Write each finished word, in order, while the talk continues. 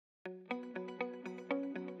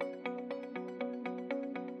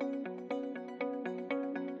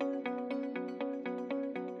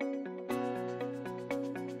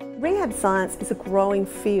Rehab science is a growing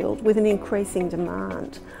field with an increasing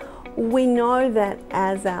demand. We know that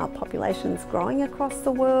as our population is growing across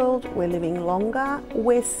the world, we're living longer,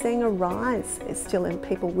 we're seeing a rise still in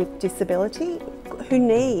people with disability who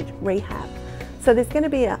need rehab. So there's going to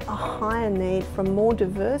be a higher need for a more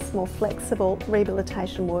diverse, more flexible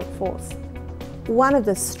rehabilitation workforce. One of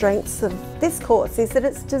the strengths of this course is that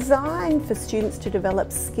it's designed for students to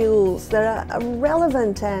develop skills that are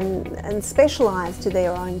relevant and specialised to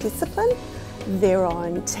their own discipline, their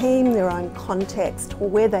own team, their own context, or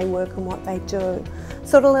where they work and what they do.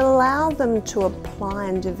 So it'll allow them to apply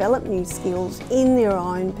and develop new skills in their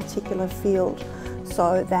own particular field.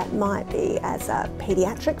 So that might be as a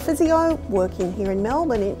paediatric physio working here in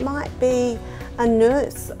Melbourne, it might be a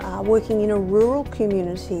nurse working in a rural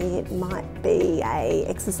community, it might be an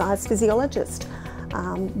exercise physiologist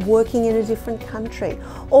working in a different country.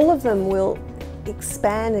 All of them will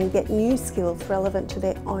expand and get new skills relevant to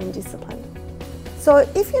their own discipline. So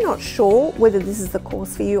if you're not sure whether this is the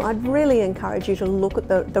course for you, I'd really encourage you to look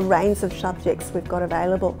at the range of subjects we've got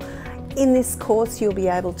available. In this course, you'll be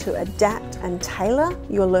able to adapt and tailor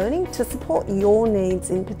your learning to support your needs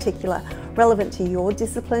in particular, relevant to your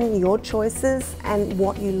discipline, your choices, and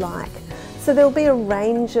what you like. So there'll be a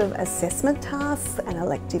range of assessment tasks and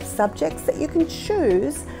elective subjects that you can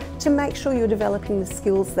choose to make sure you're developing the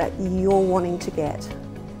skills that you're wanting to get.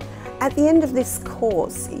 At the end of this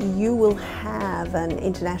course, you will have an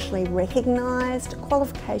internationally recognised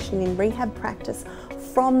qualification in rehab practice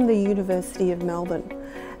from the University of Melbourne.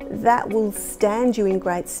 That will stand you in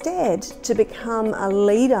great stead to become a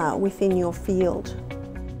leader within your field.